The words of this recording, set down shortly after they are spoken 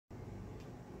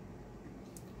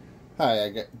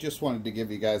Hi, just wanted to give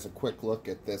you guys a quick look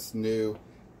at this new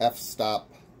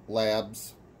f-stop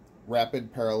Labs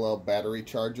rapid parallel battery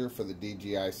charger for the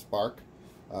DJI Spark.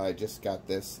 I just got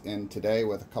this in today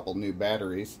with a couple new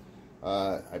batteries.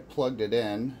 I plugged it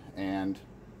in and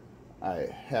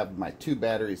I have my two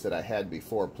batteries that I had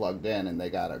before plugged in, and they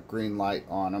got a green light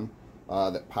on them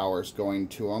that power's going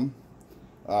to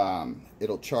them.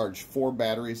 It'll charge 4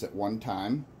 batteries at one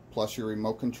time, plus your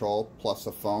remote control, plus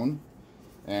a phone.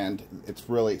 And it's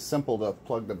really simple to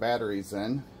plug the batteries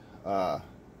in.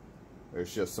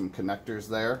 There's just some connectors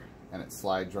there, and it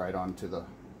slides right onto the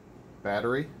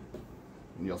battery.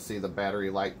 And you'll see the battery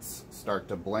lights start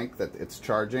to blink that it's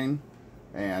charging,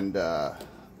 and the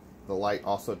light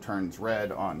also turns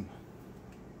red on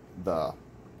the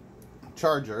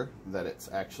charger that it's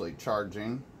actually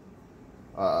charging.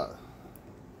 The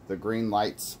green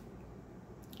lights,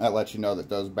 that lets you know that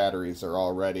those batteries are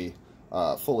already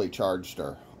fully charged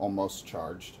or almost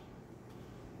charged.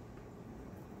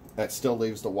 That still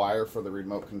leaves the wire for the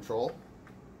remote control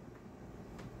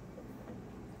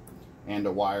and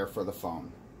a wire for the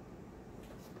phone.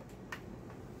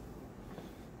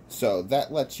 So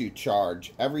that lets you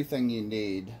charge everything you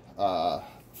need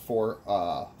for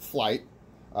flight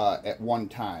at one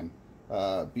time.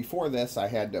 Before this, I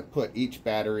had to put each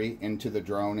battery into the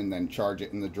drone and then charge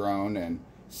it in the drone, and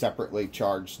separately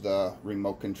charge the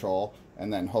remote control,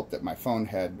 and then hope that my phone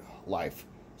had life.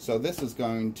 So this is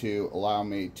going to allow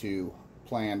me to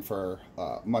plan for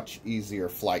much easier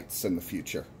flights in the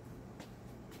future.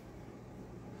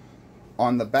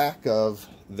 On the back of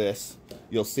this,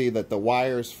 you'll see that the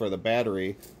wires for the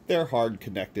battery, they're hard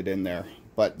connected in there,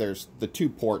 but there's the 2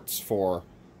 ports for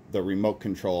the remote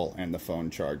control and the phone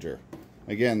charger.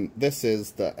 Again, this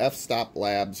is the f-stop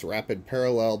Labs rapid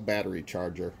parallel battery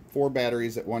charger. 4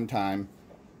 batteries at one time,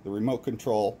 the remote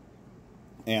control,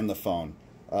 and the phone.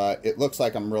 It looks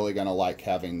like I'm really going to like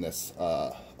having this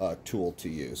tool to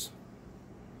use.